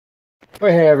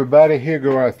Well, hey everybody, here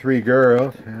go our three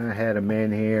girls. I had them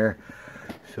in here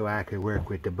so I could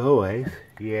work with the boys.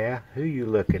 Yeah, who you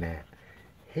looking at?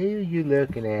 Who you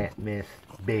looking at, Miss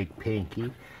Big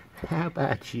Pinky? How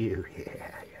about you?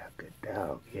 Yeah, good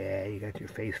dog. Yeah, you got your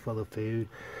face full of food.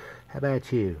 How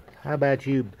about you? How about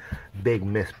you, Big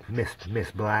Miss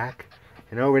Black?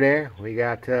 And over there, we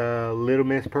got Little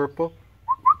Miss Purple.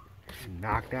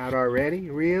 Knocked out already?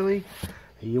 Really?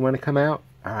 You want to come out?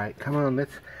 All right, come on.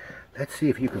 Let's see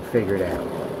if you can figure it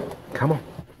out. Come on.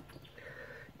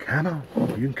 Come on.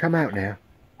 You can come out now.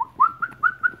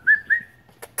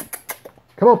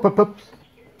 Come on, pups.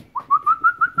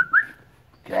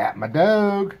 Got my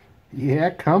dog.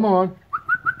 Yeah, come on.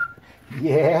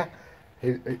 Yeah.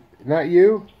 Not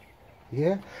you?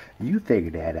 Yeah? You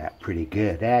figured that out pretty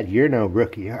good. You're no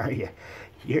rookie, are you?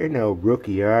 You're no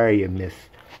rookie, are you, Miss,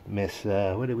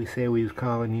 what did we say we was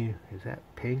calling you? Is that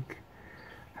Pink?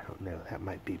 I don't know. That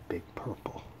might be Big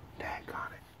Purple.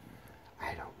 Daggone it.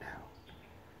 I don't know.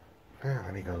 Well,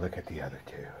 let me go look at the other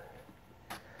two.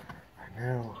 I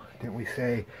know. Didn't we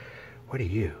say, what are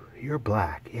you? You're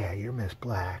black. Yeah, you're Miss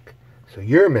Black. So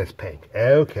you're Miss Pink.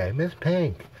 Okay, Miss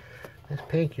Pink. Miss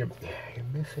Pink, you're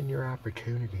missing your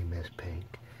opportunity, Miss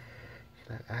Pink.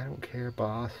 She's like, I don't care,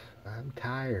 boss. I'm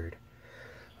tired.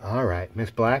 All right,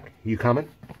 Miss Black, you coming?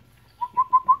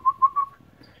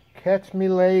 Catch me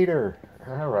later.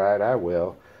 All right, I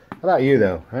will. How about you,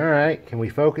 though? All right, can we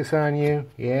focus on you?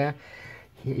 Yeah?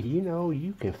 You know,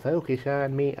 you can focus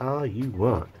on me all you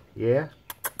want. Yeah?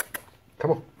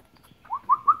 Come on.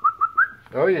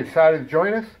 Oh, you decided to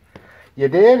join us? You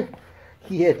did?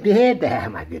 You did? Ah,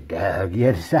 my good dog.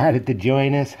 You decided to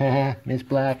join us, huh, Miss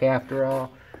Black, after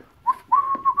all?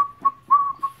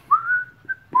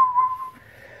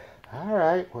 All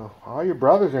right, well, all your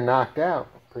brothers are knocked out,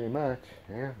 pretty much.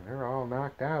 Yeah, they're all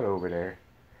knocked out over there.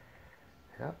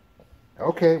 Yep.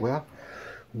 Okay, well,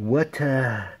 what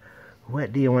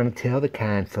do you want to tell the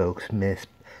kind folks, Miss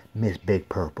Big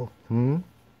Purple?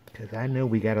 Because I know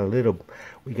we got a little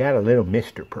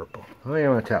Mr. Purple. What do you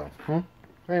want to tell them?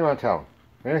 What do you want to tell them?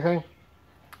 Anything?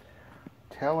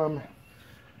 Tell them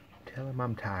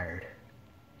I'm tired.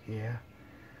 Yeah.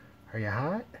 Are you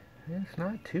hot? It's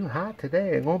not too hot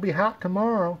today. It won't be hot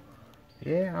tomorrow.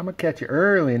 Yeah, I'm going to catch you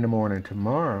early in the morning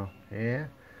tomorrow. Yeah.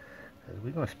 Because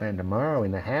we're going to spend tomorrow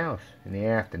in the house in the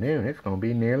afternoon. It's going to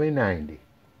be nearly 90.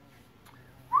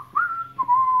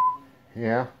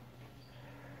 Yeah.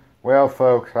 Well,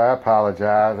 folks, I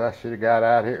apologize. I should have got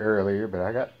out here earlier, but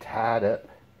I got tied up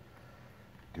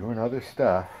doing other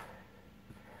stuff.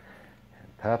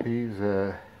 And puppies,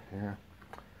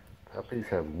 puppies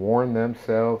have worn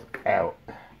themselves out.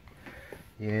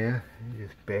 Yeah, you're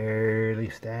just barely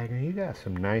staggering. You got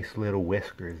some nice little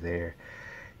whiskers there.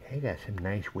 You got some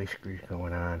nice whiskers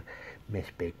going on, Miss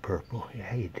Big Purple.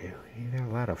 Yeah, you do. You got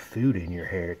a lot of food in your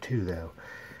hair, too, though.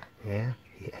 Yeah,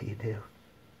 you do.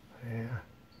 Yeah.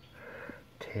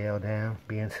 Tail down,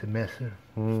 being submissive.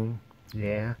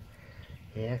 Yeah.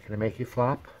 Yeah, can I make you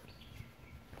flop?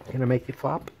 Can I make you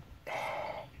flop?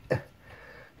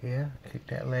 Yeah, kick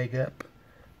that leg up.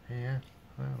 Yeah,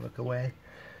 well, look away.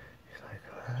 He's like,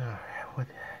 oh, what?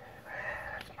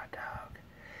 That's my dog.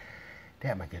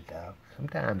 That's my good dog.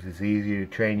 Sometimes it's easier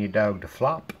to train your dog to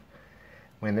flop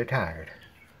when they're tired.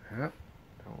 Yep.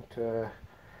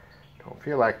 Don't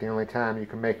feel like the only time you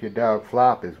can make your dog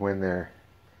flop is when they're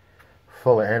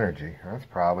full of energy. That's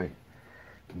probably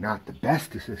not the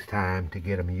bestest time to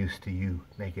get them used to you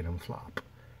making them flop.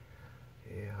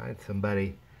 Yeah, I had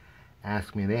somebody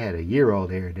ask me, they had a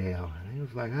year-old Airedale, and he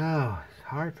was like, oh, it's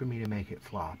hard for me to make it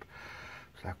flop.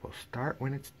 It's like, well, start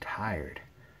when it's tired.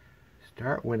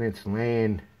 Start when it's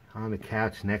laying on the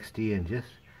couch next to you and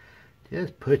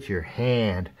just put your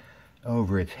hand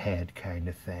over its head kind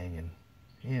of thing and,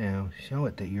 you know, show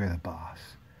it that you're the boss.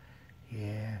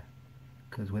 Yeah,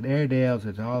 because with Airedales,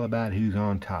 it's all about who's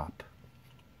on top.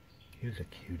 Here's a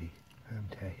cutie, I'm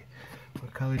telling you.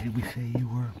 What color did we say you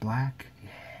were? Black? Yeah.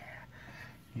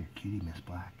 You're a cutie, Miss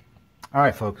Black. All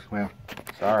right, folks. Well,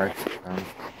 sorry.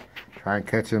 Try and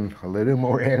catch him a little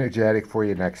more energetic for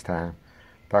you next time.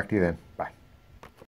 Talk to you then. Bye.